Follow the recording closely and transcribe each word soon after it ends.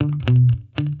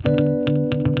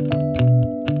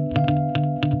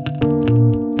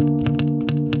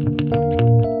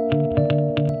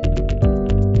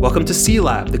to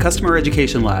C-Lab, the Customer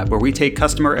Education Lab, where we take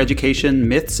customer education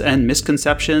myths and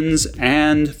misconceptions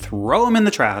and throw them in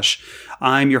the trash.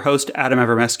 I'm your host, Adam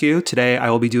Evermescu. Today, I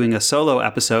will be doing a solo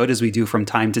episode, as we do from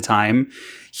time to time,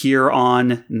 here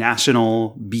on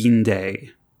National Bean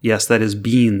Day. Yes, that is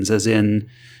beans, as in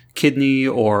kidney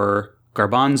or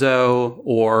garbanzo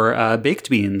or baked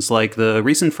beans, like the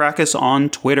recent fracas on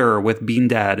Twitter with Bean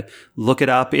Dad. Look it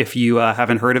up if you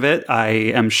haven't heard of it. I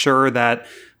am sure that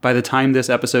by the time this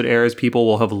episode airs, people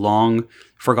will have long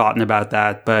forgotten about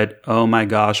that. But oh my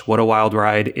gosh, what a wild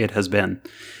ride it has been.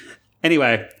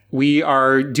 Anyway, we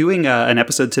are doing an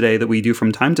episode today that we do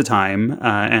from time to time,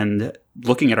 and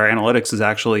looking at our analytics has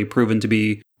actually proven to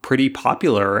be pretty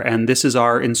popular. And this is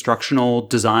our Instructional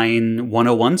Design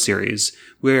 101 series,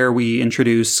 where we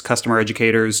introduce customer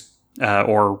educators,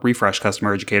 or refresh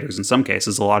customer educators in some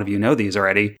cases, a lot of you know these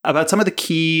already, about some of the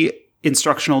key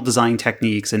instructional design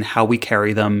techniques and how we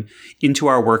carry them into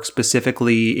our work,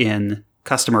 specifically in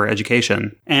customer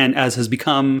education. And as has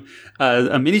become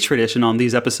a mini tradition on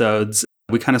these episodes,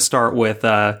 we kind of start with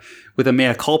a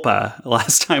mea culpa.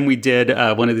 Last time we did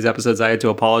one of these episodes, I had to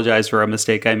apologize for a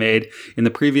mistake I made in the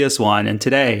previous one. And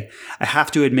today, I have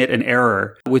to admit an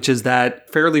error, which is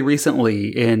that fairly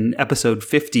recently in episode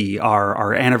 50,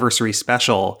 our anniversary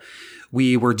special,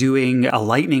 we were doing a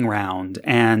lightning round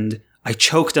and I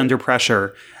choked under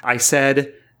pressure. I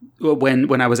said,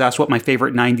 when I was asked what my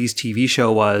favorite 90s TV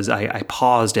show was, I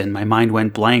paused and my mind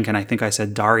went blank, and I think I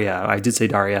said Daria. I did say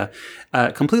Daria,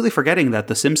 completely forgetting that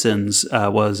The Simpsons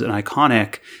was an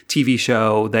iconic TV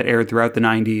show that aired throughout the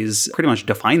 90s, pretty much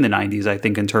defined the 90s, I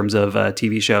think, in terms of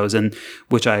TV shows, and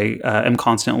which I am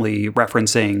constantly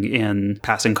referencing in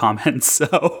passing comments.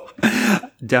 So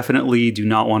definitely do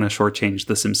not want to shortchange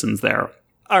The Simpsons there.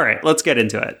 All right, let's get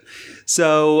into it.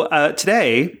 So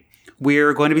today,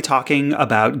 we're going to be talking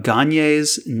about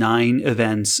Gagne's 9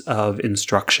 events of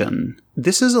instruction.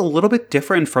 This is a little bit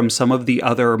different from some of the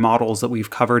other models that we've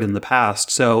covered in the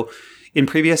past. So in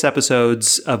previous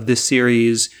episodes of this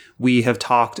series, we have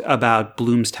talked about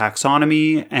Bloom's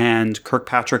taxonomy and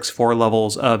Kirkpatrick's 4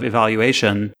 levels of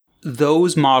evaluation.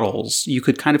 Those models, you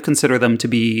could kind of consider them to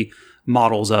be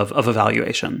models of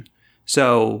evaluation.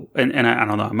 So, and I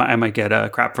don't know, I might get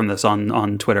crap from this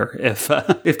on Twitter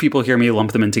if people hear me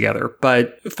lump them in together.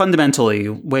 But fundamentally,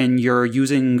 when you're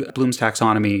using Bloom's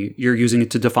taxonomy, you're using it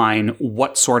to define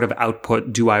what sort of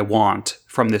output do I want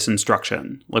from this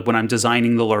instruction. Like when I'm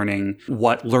designing the learning,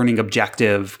 what learning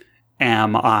objective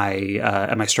am I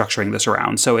structuring this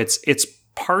around? So it's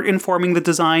part informing the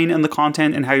design and the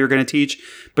content and how you're going to teach,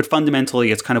 but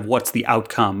fundamentally, it's kind of what's the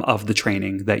outcome of the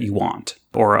training that you want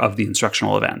or of the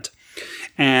instructional event.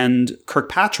 And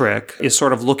Kirkpatrick is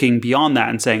sort of looking beyond that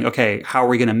and saying, okay, how are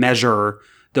we going to measure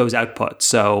those outputs?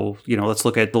 So, let's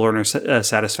look at the learner's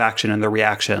satisfaction and the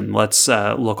reaction. Let's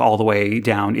look all the way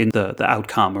down in the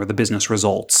outcome or the business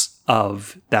results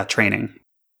of that training.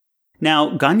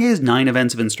 Now, Gagne's 9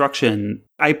 events of instruction,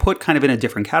 I put kind of in a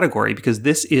different category because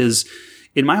this is,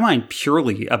 in my mind,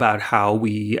 purely about how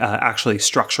we actually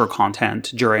structure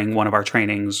content during one of our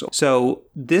trainings. So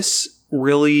this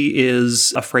really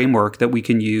is a framework that we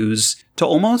can use to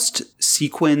almost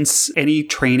sequence any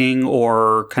training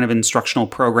or kind of instructional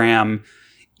program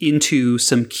into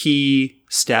some key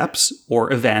steps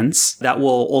or events that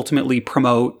will ultimately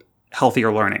promote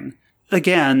healthier learning.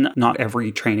 Again, not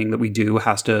every training that we do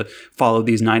has to follow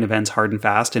these 9 events hard and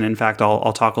fast. And in fact,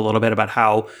 I'll talk a little bit about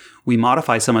how we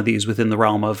modify some of these within the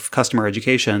realm of customer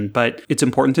education, but it's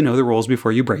important to know the rules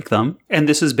before you break them. And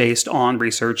this is based on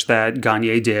research that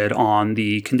Gagne did on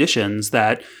the conditions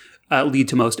that lead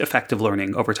to most effective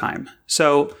learning over time.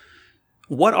 So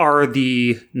what are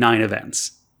the 9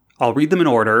 events? I'll read them in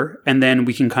order, and then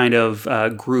we can kind of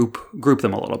group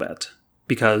them a little bit,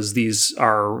 because these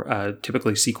are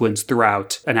typically sequenced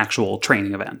throughout an actual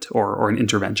training event or an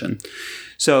intervention.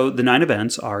 So the 9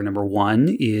 events are: number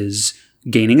 1 is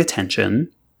gaining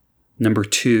attention. Number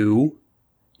 2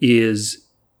 is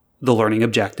the learning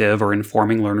objective or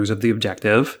informing learners of the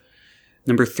objective.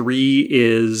 Number 3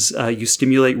 is you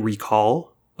stimulate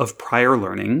recall of prior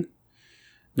learning.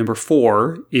 Number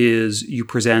 4 is you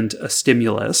present a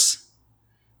stimulus.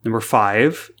 Number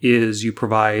 5 is you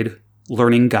provide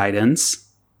learning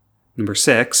guidance. Number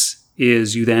 6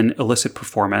 is you then elicit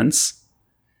performance.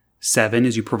 7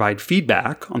 is you provide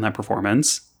feedback on that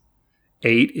performance.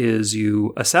 8 is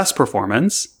you assess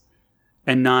performance.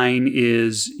 And 9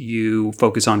 is you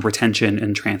focus on retention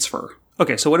and transfer.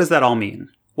 Okay, so what does that all mean?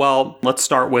 Well, let's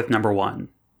start with number 1,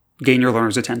 gain your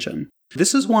learner's attention.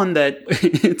 This is one that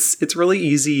it's really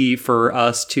easy for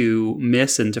us to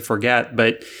miss and to forget,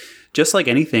 but just like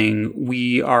anything,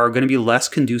 we are going to be less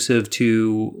conducive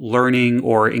to learning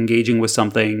or engaging with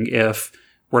something if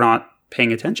we're not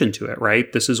paying attention to it,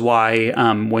 right? This is why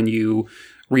when you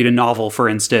read a novel, for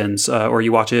instance, or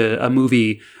you watch a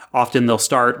movie, often they'll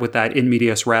start with that in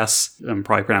medias res. I'm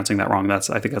probably pronouncing that wrong. I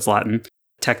think that's Latin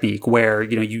technique, where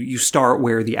you start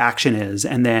where the action is,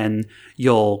 and then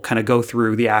you'll kind of go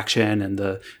through the action and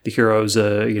the heroes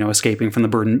escaping from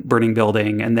the burning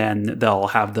building, and then they'll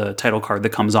have the title card that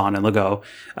comes on and they'll go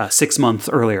 6 months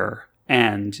earlier,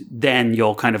 and then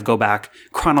you'll kind of go back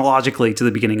chronologically to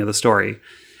the beginning of the story.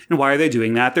 And why are they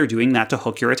doing that? They're doing that to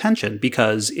hook your attention,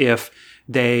 because if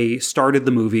they started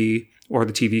the movie or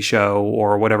the TV show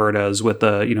or whatever it is with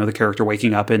the character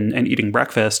waking up and eating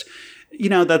breakfast,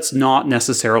 that's not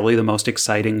necessarily the most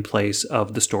exciting place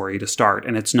of the story to start,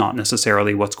 and it's not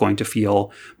necessarily what's going to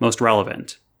feel most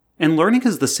relevant. And learning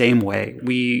is the same way.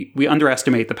 We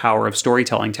underestimate the power of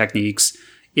storytelling techniques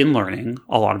in learning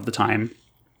a lot of the time,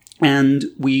 and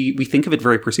we think of it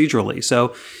very procedurally.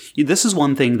 So this is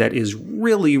one thing that is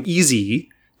really easy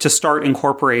to start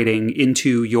incorporating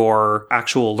into your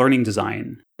actual learning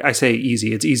design. I say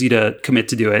easy. It's easy to commit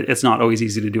to do it. It's not always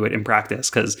easy to do it in practice,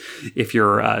 because if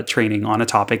you're training on a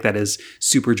topic that is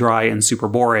super dry and super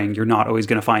boring, you're not always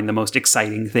going to find the most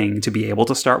exciting thing to be able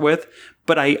to start with.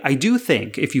 But I do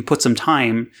think if you put some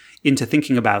time into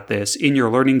thinking about this in your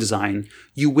learning design,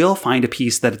 you will find a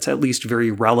piece that it's at least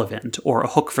very relevant or a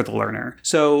hook for the learner.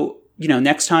 So,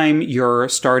 next time you're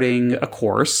starting a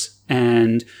course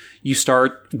and you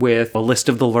start with a list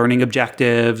of the learning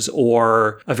objectives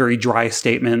or a very dry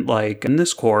statement like, in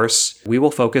this course, we will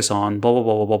focus on blah, blah,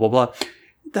 blah, blah, blah, blah.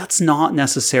 That's not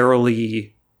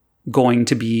necessarily going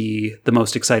to be the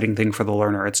most exciting thing for the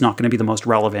learner. It's not going to be the most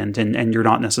relevant, and you're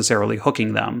not necessarily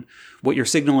hooking them. What you're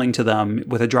signaling to them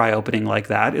with a dry opening like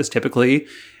that is typically,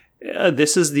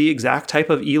 this is the exact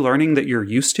type of e-learning that you're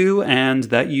used to and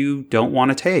that you don't want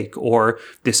to take. Or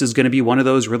this is going to be one of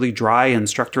those really dry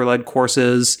instructor-led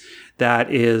courses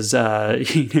that is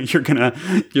you're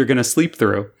gonna sleep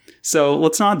through. So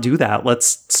let's not do that.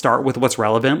 Let's start with what's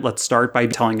relevant. Let's start by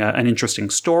telling an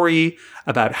interesting story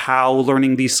about how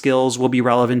learning these skills will be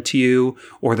relevant to you,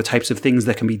 or the types of things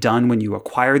that can be done when you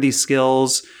acquire these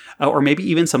skills. Or maybe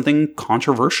even something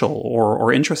controversial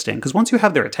or interesting. Because once you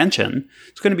have their attention,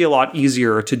 it's going to be a lot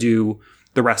easier to do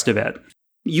the rest of it.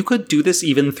 You could do this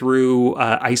even through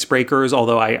icebreakers,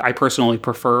 although I personally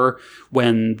prefer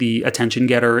when the attention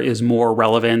getter is more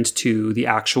relevant to the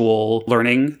actual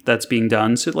learning that's being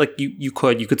done. So like you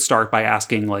could start by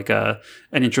asking like an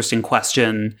interesting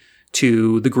question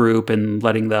to the group and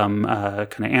letting them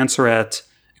kind of answer it.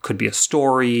 Could be a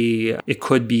story. It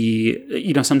could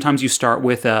be, sometimes you start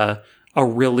with a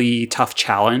really tough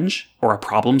challenge or a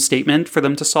problem statement for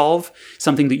them to solve,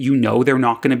 something that they're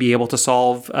not going to be able to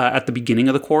solve at the beginning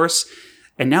of the course.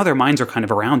 And now their minds are kind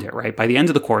of around it, right? By the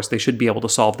end of the course, they should be able to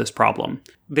solve this problem.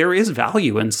 There is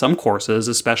value in some courses,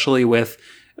 especially with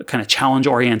kind of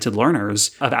challenge-oriented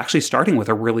learners, of actually starting with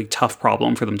a really tough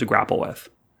problem for them to grapple with.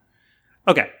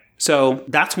 Okay. So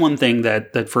that's one thing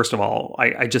that first of all,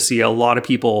 I just see a lot of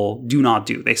people do not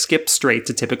do. They skip straight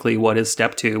to typically what is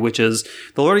step 2, which is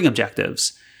the learning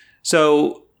objectives.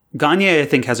 So Gagne, I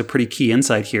think, has a pretty key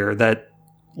insight here that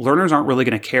learners aren't really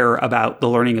going to care about the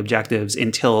learning objectives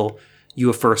until you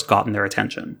have first gotten their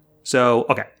attention. So,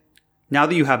 okay, now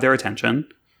that you have their attention,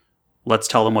 let's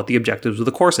tell them what the objectives of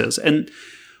the course is. And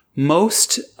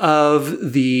most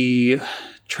of the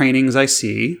trainings I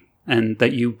see, and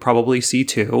that you probably see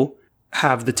too,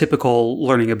 have the typical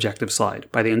learning objective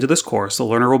slide. By the end of this course, the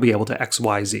learner will be able to X,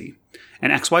 Y, Z.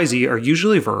 And X, Y, Z are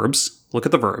usually verbs. Look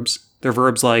at the verbs. They're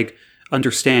verbs like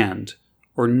understand,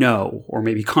 or know, or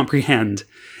maybe comprehend.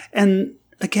 And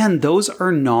again, those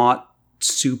are not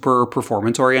super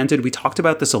performance-oriented. We talked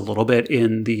about this a little bit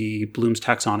in the Bloom's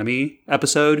Taxonomy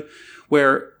episode,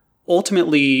 where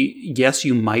ultimately, yes,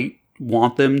 you might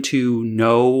want them to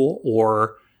know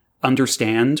or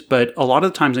understand, but a lot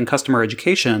of the times in customer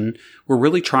education, we're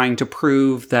really trying to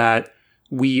prove that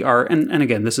we are, and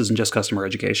again, this isn't just customer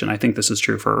education. I think this is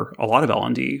true for a lot of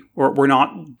L&D. We're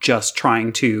not just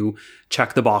trying to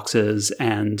check the boxes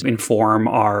and inform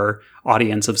our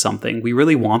audience of something. We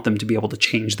really want them to be able to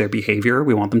change their behavior.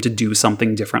 We want them to do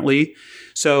something differently.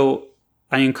 So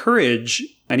I encourage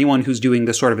anyone who's doing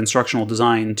this sort of instructional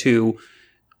design to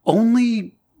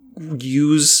only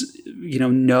use,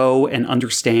 know and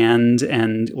understand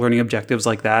and learning objectives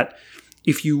like that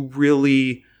if you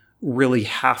really, really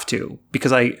have to,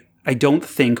 because I don't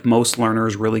think most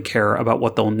learners really care about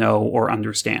what they'll know or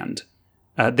understand.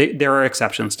 There are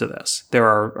exceptions to this. There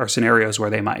are scenarios where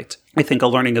they might. I think a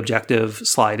learning objective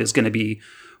slide is going to be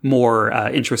more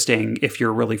interesting if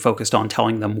you're really focused on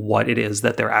telling them what it is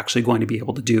that they're actually going to be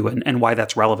able to do and why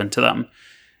that's relevant to them.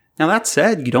 Now, that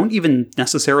said, you don't even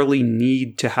necessarily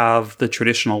need to have the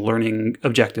traditional learning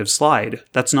objective slide.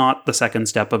 That's not the second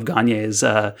step of Gagne's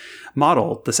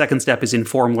model. The second step is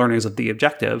inform learners of the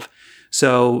objective.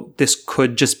 So this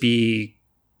could just be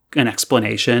an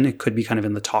explanation. It could be kind of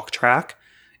in the talk track.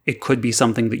 It could be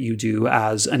something that you do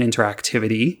as an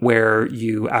interactivity where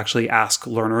you actually ask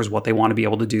learners what they want to be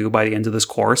able to do by the end of this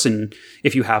course. And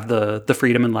if you have the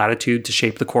freedom and latitude to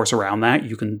shape the course around that,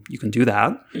 you can do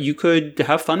that. You could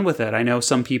have fun with it. I know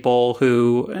some people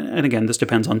who, and again, this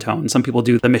depends on tone, some people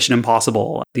do the mission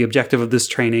impossible. The objective of this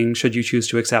training, should you choose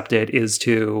to accept it, is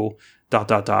to ...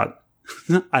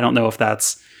 I don't know if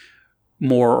that's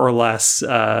more or less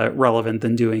relevant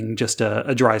than doing just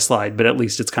a dry slide, but at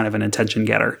least it's kind of an attention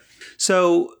getter.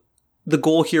 So the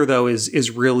goal here, though, is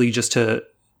really just to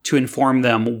inform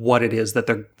them what it is that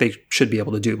they should be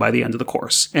able to do by the end of the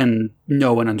course. And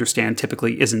know and understand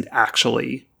typically isn't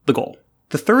actually the goal.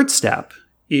 The third step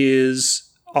is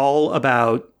all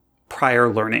about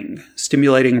prior learning,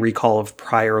 stimulating recall of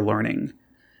prior learning.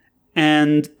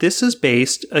 And this is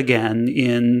based, again,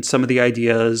 in some of the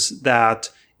ideas that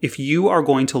if you are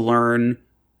going to learn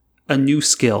a new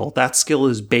skill, that skill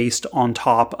is based on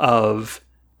top of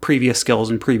previous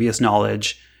skills and previous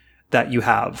knowledge that you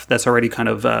have that's already kind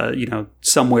of,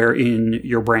 somewhere in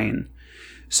your brain.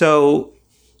 So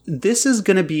this is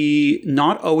going to be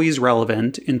not always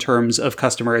relevant in terms of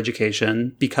customer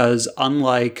education because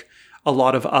unlike a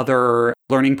lot of other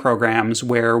learning programs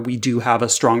where we do have a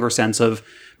stronger sense of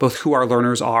both who our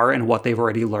learners are and what they've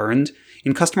already learned,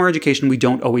 in customer education, we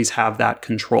don't always have that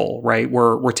control, right?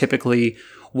 We're typically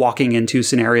walking into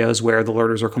scenarios where the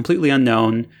learners are completely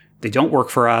unknown. They don't work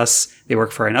for us. They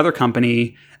work for another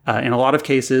company. In a lot of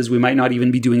cases, we might not even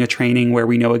be doing a training where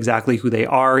we know exactly who they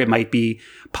are. It might be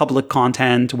public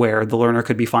content where the learner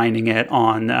could be finding it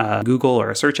on Google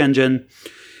or a search engine.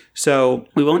 So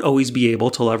we won't always be able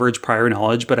to leverage prior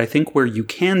knowledge, but I think where you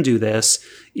can do this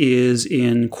is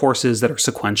in courses that are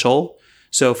sequential.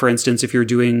 So for instance, if you're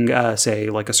doing, say,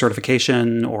 like a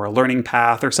certification or a learning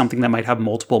path or something that might have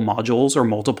multiple modules or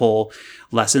multiple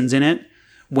lessons in it,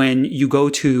 when you go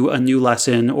to a new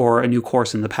lesson or a new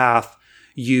course in the path,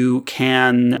 you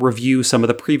can review some of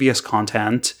the previous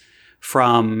content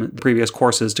from the previous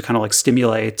courses to kind of like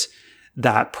stimulate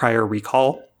that prior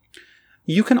recall.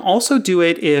 You can also do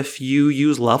it if you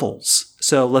use levels.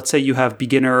 So let's say you have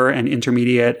beginner and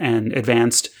intermediate and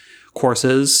advanced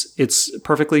courses. It's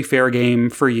perfectly fair game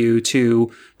for you to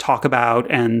talk about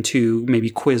and to maybe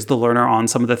quiz the learner on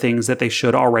some of the things that they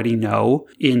should already know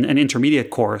in an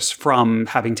intermediate course from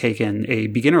having taken a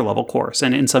beginner level course.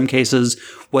 And in some cases,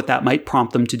 what that might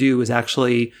prompt them to do is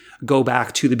actually go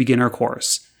back to the beginner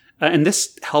course. And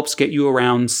this helps get you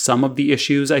around some of the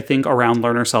issues, I think, around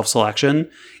learner self-selection.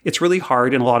 It's really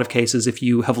hard in a lot of cases if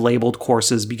you have labeled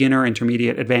courses beginner,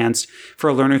 intermediate, advanced, for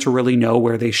a learner to really know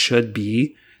where they should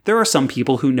be. There are some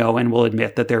people who know and will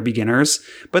admit that they're beginners,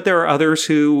 but there are others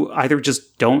who either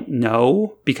just don't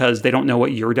know because they don't know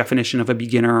what your definition of a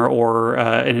beginner or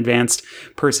an advanced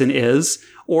person is,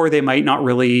 or they might not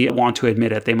really want to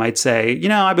admit it. They might say,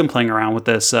 I've been playing around with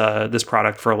this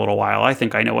product for a little while. I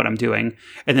think I know what I'm doing.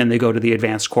 And then they go to the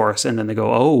advanced course and then they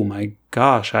go, oh my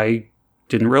gosh, I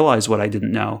didn't realize what I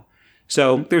didn't know.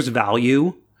 So there's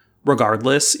value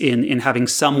regardless in having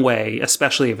some way,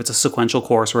 especially if it's a sequential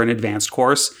course or an advanced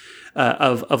course,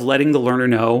 of letting the learner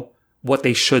know what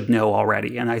they should know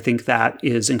already. And I think that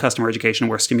is in customer education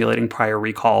where stimulating prior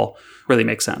recall really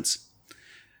makes sense.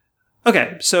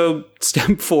 Okay, so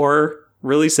step 4,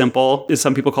 really simple, is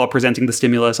some people call it presenting the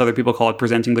stimulus, other people call it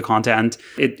presenting the content.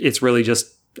 It's really just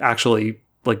actually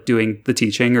like doing the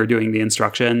teaching or doing the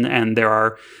instruction. And there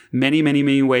are many, many,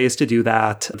 many ways to do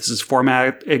that. This is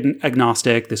format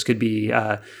agnostic. This could be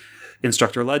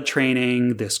instructor-led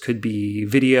training. This could be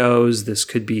videos. This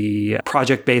could be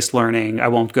project-based learning. I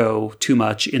won't go too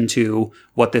much into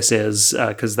what this is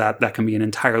because that can be an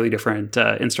entirely different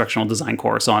instructional design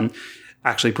course on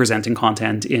actually presenting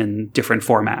content in different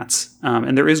formats.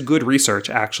 And there is good research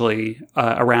actually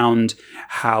around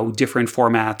how different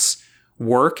formats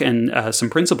work and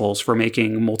some principles for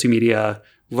making multimedia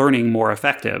learning more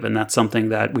effective. And that's something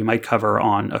that we might cover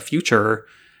on a future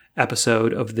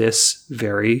episode of this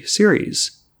very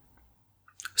series.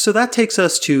 So that takes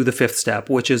us to the 5th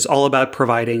step, which is all about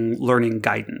providing learning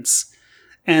guidance.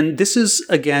 And this is,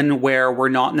 again, where we're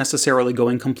not necessarily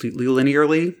going completely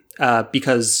linearly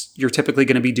because you're typically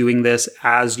going to be doing this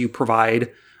as you provide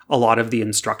a lot of the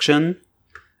instruction.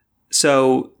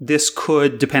 So this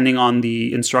could, depending on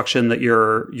the instruction that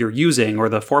you're using or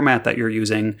the format that you're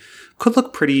using, could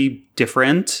look pretty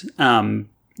different.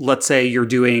 Let's say you're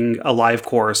doing a live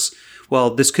course.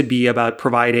 Well, this could be about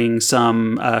providing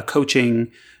some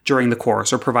coaching during the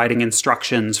course or providing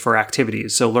instructions for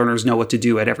activities so learners know what to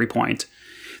do at every point.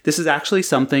 This is actually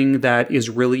something that is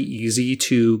really easy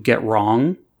to get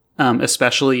wrong,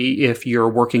 especially if you're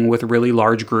working with really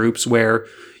large groups where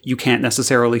you can't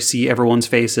necessarily see everyone's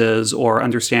faces or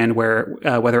understand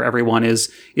whether everyone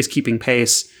is keeping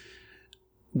pace.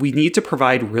 We need to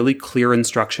provide really clear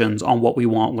instructions on what we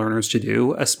want learners to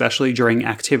do, especially during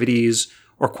activities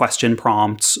or question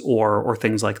prompts or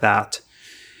things like that.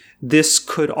 This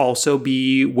could also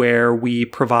be where we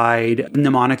provide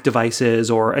mnemonic devices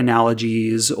or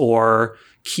analogies or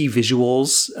key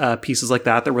visuals, pieces like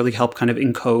that really help kind of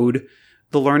encode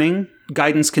the learning.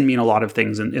 Guidance can mean a lot of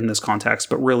things in this context,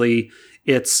 but really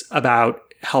it's about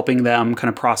helping them kind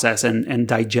of process and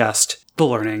digest the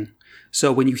learning.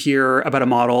 So when you hear about a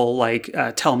model like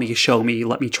tell me, show me,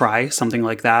 let me try, something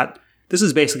like that, this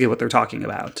is basically what they're talking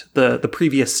about. The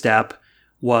previous step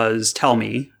was tell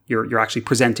me. You're actually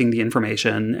presenting the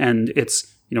information, and it's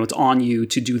on you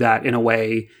to do that in a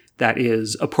way that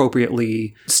is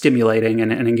appropriately stimulating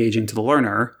and engaging to the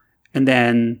learner. And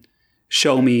then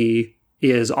show me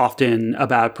is often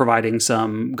about providing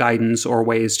some guidance or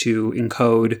ways to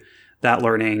encode that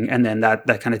learning. And then that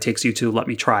kind of takes you to let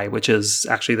me try, which is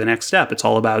actually the next step. It's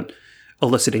all about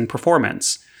eliciting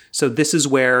performance. So this is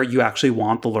where you actually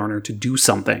want the learner to do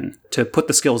something, to put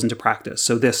the skills into practice.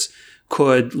 So this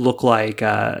could look like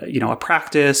a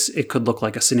practice. It could look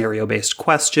like a scenario-based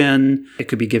question. It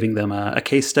could be giving them a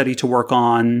case study to work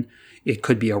on. It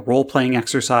could be a role-playing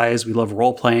exercise. We love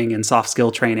role-playing in soft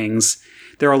skill trainings.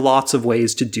 There are lots of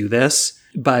ways to do this,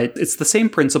 but it's the same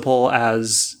principle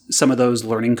as some of those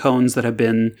learning cones that have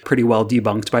been pretty well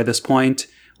debunked by this point,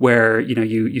 where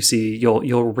you see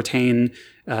you'll retain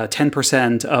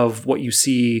 10% of what you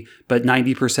see, but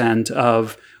 90%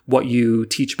 of what you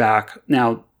teach back.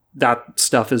 Now, that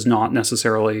stuff is not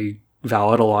necessarily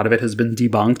valid. A lot of it has been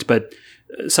debunked, but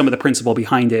some of the principle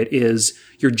behind it is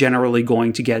you're generally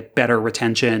going to get better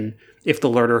retention if the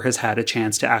learner has had a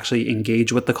chance to actually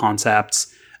engage with the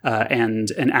concepts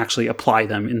and actually apply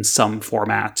them in some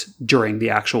format during the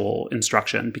actual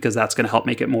instruction, because that's going to help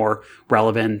make it more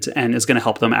relevant and is going to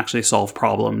help them actually solve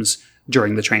problems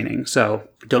during the training. So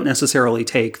don't necessarily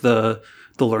take the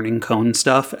learning cone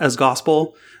stuff as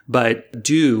gospel, but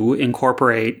do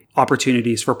incorporate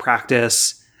opportunities for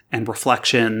practice and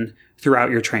reflection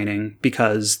throughout your training,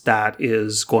 because that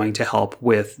is going to help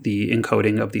with the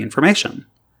encoding of the information.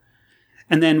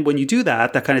 And then when you do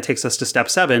that, that kind of takes us to step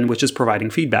 7, which is providing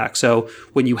feedback. So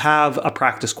when you have a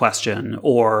practice question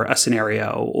or a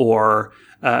scenario or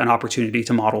an opportunity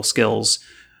to model skills,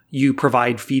 you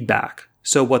provide feedback.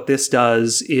 So what this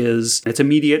does is it's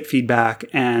immediate feedback,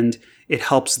 and it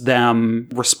helps them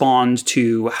respond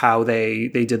to how they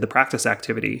did the practice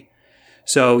activity.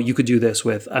 So you could do this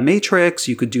with a matrix.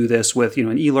 You could do this with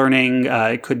an e-learning.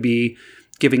 It could be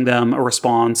giving them a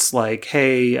response like,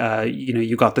 hey,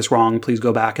 you got this wrong. Please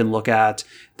go back and look at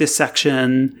this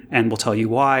section, and we'll tell you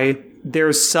why.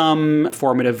 There's some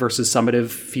formative versus summative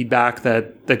feedback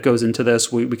that goes into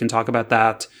this. We can talk about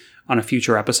that on a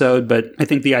future episode. But I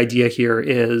think the idea here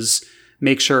is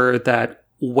make sure that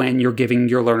when you're giving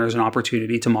your learners an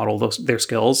opportunity to model their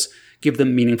skills, give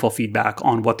them meaningful feedback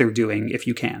on what they're doing if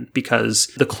you can, because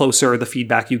the closer the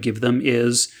feedback you give them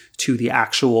is to the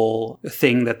actual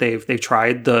thing that they've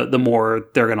tried, the more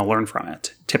they're going to learn from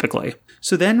it, typically.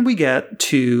 So then we get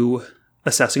to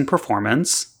assessing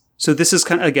performance. So this is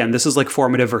this is like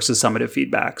formative versus summative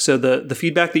feedback. So the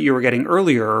feedback that you were getting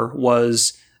earlier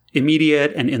was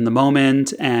immediate and in the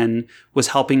moment and was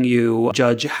helping you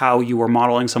judge how you were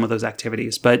modeling some of those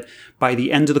activities. But by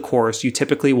the end of the course, you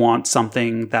typically want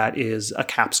something that is a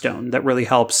capstone that really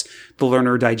helps the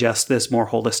learner digest this more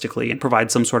holistically and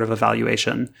provide some sort of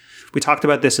evaluation. We talked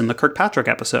about this in the Kirkpatrick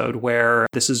episode, where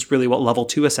this is really what level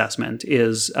 2 assessment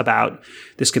is about.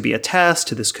 This could be a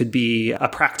test. This could be a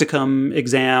practicum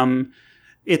exam.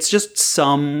 It's just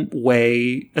some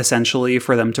way, essentially,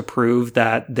 for them to prove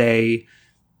that they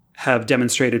have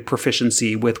demonstrated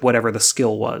proficiency with whatever the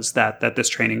skill was that this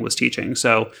training was teaching.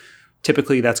 So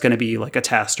typically that's going to be like a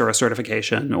test or a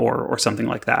certification or something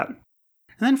like that. And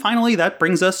then finally, that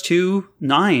brings us to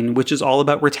 9, which is all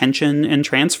about retention and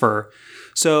transfer.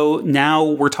 So now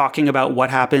we're talking about what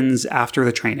happens after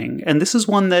the training. And this is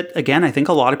one that, again, I think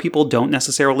a lot of people don't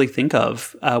necessarily think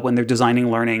of when they're designing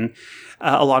learning.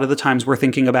 A lot of the times we're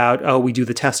thinking about, we do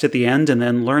the test at the end and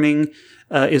then learning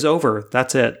is over.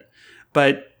 That's it.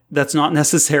 But that's not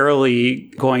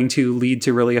necessarily going to lead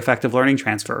to really effective learning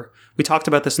transfer. We talked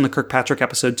about this in the Kirkpatrick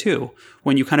episode too.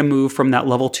 When you kind of move from that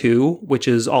level 2, which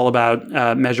is all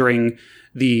about measuring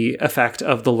the effect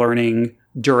of the learning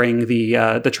during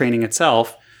the training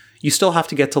itself, you still have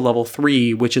to get to level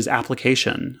 3, which is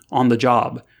application on the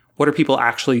job. What are people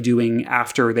actually doing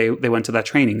after they went to that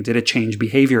training? Did it change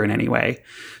behavior in any way?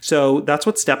 So that's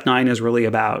what step 9 is really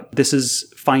about. This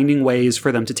is finding ways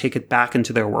for them to take it back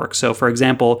into their work. So for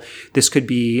example, this could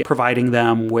be providing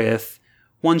them with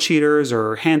one-sheeters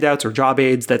or handouts or job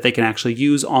aids that they can actually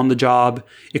use on the job.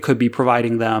 It could be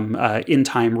providing them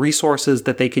in-time resources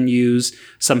that they can use.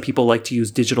 Some people like to use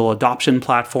digital adoption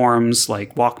platforms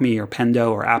like WalkMe or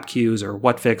Pendo or AppQues or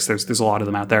Whatfix. There's a lot of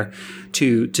them out there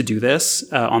to do this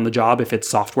on the job if it's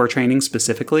software training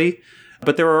specifically.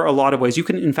 But there are a lot of ways. You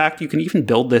can even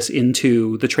build this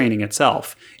into the training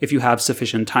itself if you have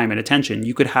sufficient time and attention.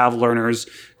 You could have learners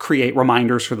create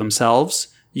reminders for themselves.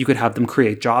 You could have them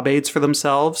create job aids for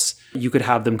themselves. You could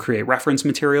have them create reference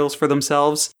materials for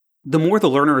themselves. The more the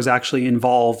learner is actually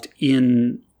involved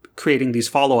in creating these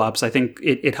follow-ups, I think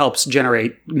it helps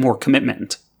generate more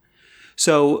commitment.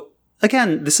 So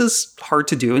again, this is hard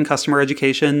to do in customer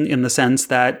education in the sense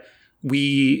that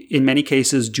we, in many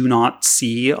cases, do not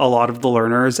see a lot of the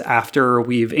learners after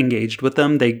we've engaged with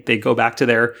them. They go back to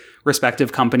their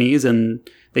respective companies and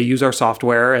they use our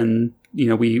software, and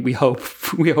we hope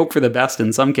for the best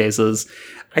in some cases.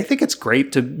 I think it's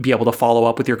great to be able to follow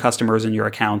up with your customers and your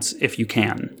accounts if you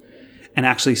can, and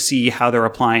actually see how they're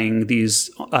applying these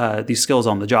skills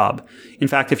on the job. In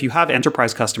fact, if you have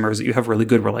enterprise customers that you have really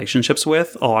good relationships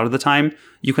with, a lot of the time,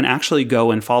 you can actually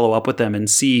go and follow up with them and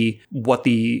see what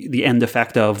the end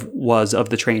effect was of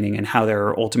the training and how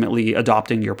they're ultimately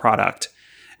adopting your product.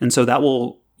 And so that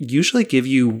will usually give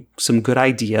you some good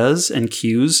ideas and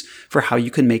cues for how you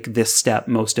can make this step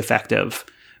most effective,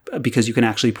 because you can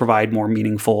actually provide more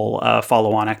meaningful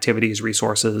follow-on activities,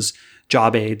 resources,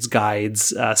 job aids,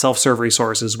 guides, self-serve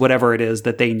resources, whatever it is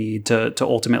that they need to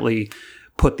ultimately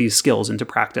put these skills into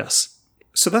practice.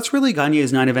 So that's really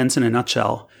Gagne's 9 events in a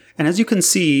nutshell. And as you can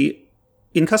see,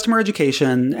 in customer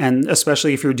education, and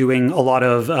especially if you're doing a lot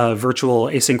of virtual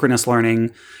asynchronous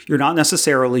learning, you're not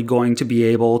necessarily going to be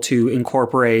able to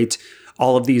incorporate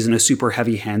all of these in a super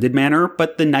heavy-handed manner.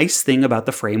 But the nice thing about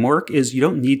the framework is you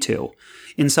don't need to.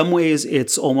 In some ways,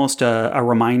 it's almost a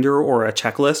reminder or a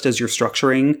checklist as you're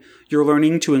structuring your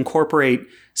learning to incorporate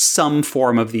some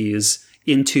form of these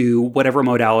into whatever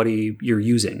modality you're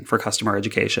using for customer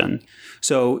education.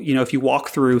 So, if you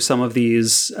walk through some of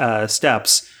these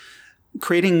steps,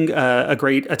 creating a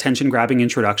great attention-grabbing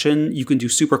introduction, you can do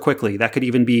super quickly. That could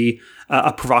even be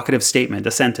a provocative statement,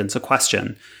 a sentence, a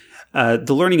question.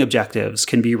 The learning objectives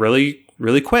can be really,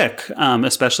 really quick,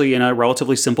 especially in a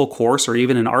relatively simple course or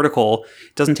even an article.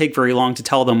 It doesn't take very long to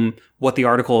tell them what the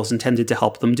article is intended to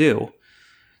help them do.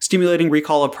 Stimulating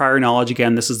recall of prior knowledge,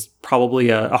 again, this is probably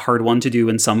a hard one to do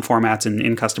in some formats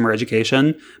in customer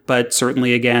education, but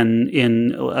certainly, again,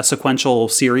 in a sequential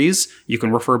series, you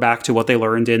can refer back to what they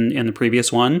learned in the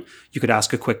previous one. You could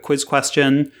ask a quick quiz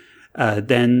question.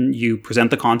 Then you present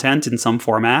the content in some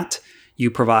format. You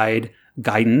provide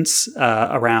guidance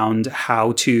around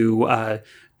how to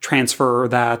transfer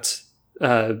that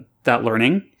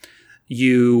learning.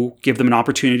 You give them an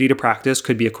opportunity to practice.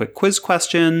 Could be a quick quiz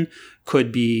question, could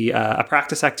be a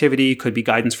practice activity, could be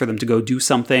guidance for them to go do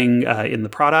something in the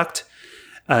product.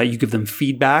 You give them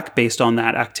feedback based on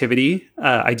that activity,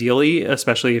 ideally,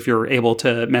 especially if you're able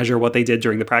to measure what they did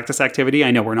during the practice activity.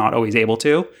 I know we're not always able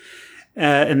to.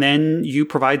 And then you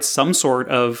provide some sort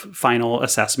of final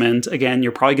assessment. Again,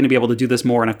 you're probably going to be able to do this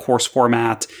more in a course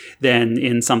format than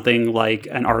in something like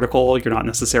an article. You're not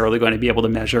necessarily going to be able to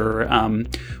measure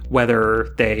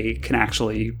whether they can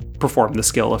actually perform the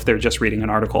skill if they're just reading an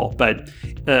article. But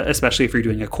especially if you're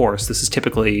doing a course, this is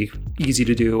typically easy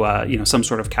to do, some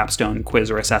sort of capstone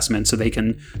quiz or assessment so they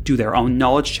can do their own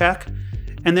knowledge check.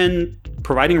 And then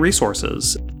providing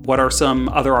resources. What are some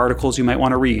other articles you might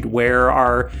want to read? Where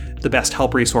are the best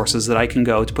help resources that I can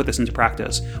go to put this into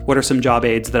practice? What are some job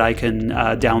aids that I can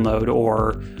download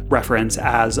or reference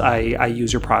as I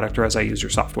use your product or as I use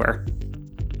your software?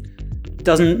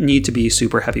 Doesn't need to be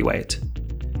super heavyweight.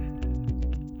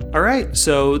 All right,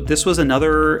 so this was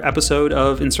another episode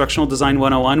of Instructional Design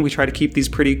 101. We try to keep these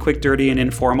pretty quick, dirty, and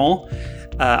informal.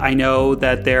 I know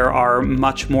that there are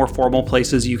much more formal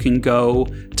places you can go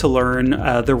to learn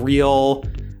the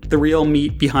real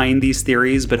meat behind these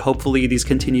theories, but hopefully these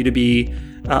continue to be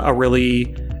a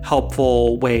really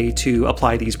helpful way to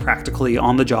apply these practically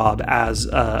on the job as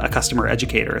a customer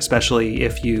educator, especially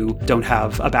if you don't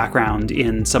have a background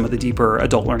in some of the deeper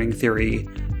adult learning theory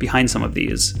behind some of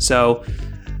these. So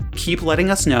keep letting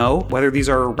us know whether these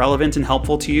are relevant and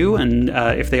helpful to you, and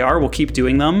if they are, we'll keep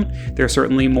doing them. There are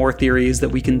certainly more theories that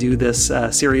we can do this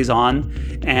series on,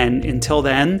 and until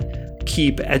then,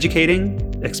 keep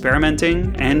educating,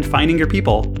 experimenting, and finding your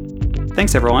people.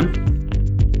 Thanks, everyone.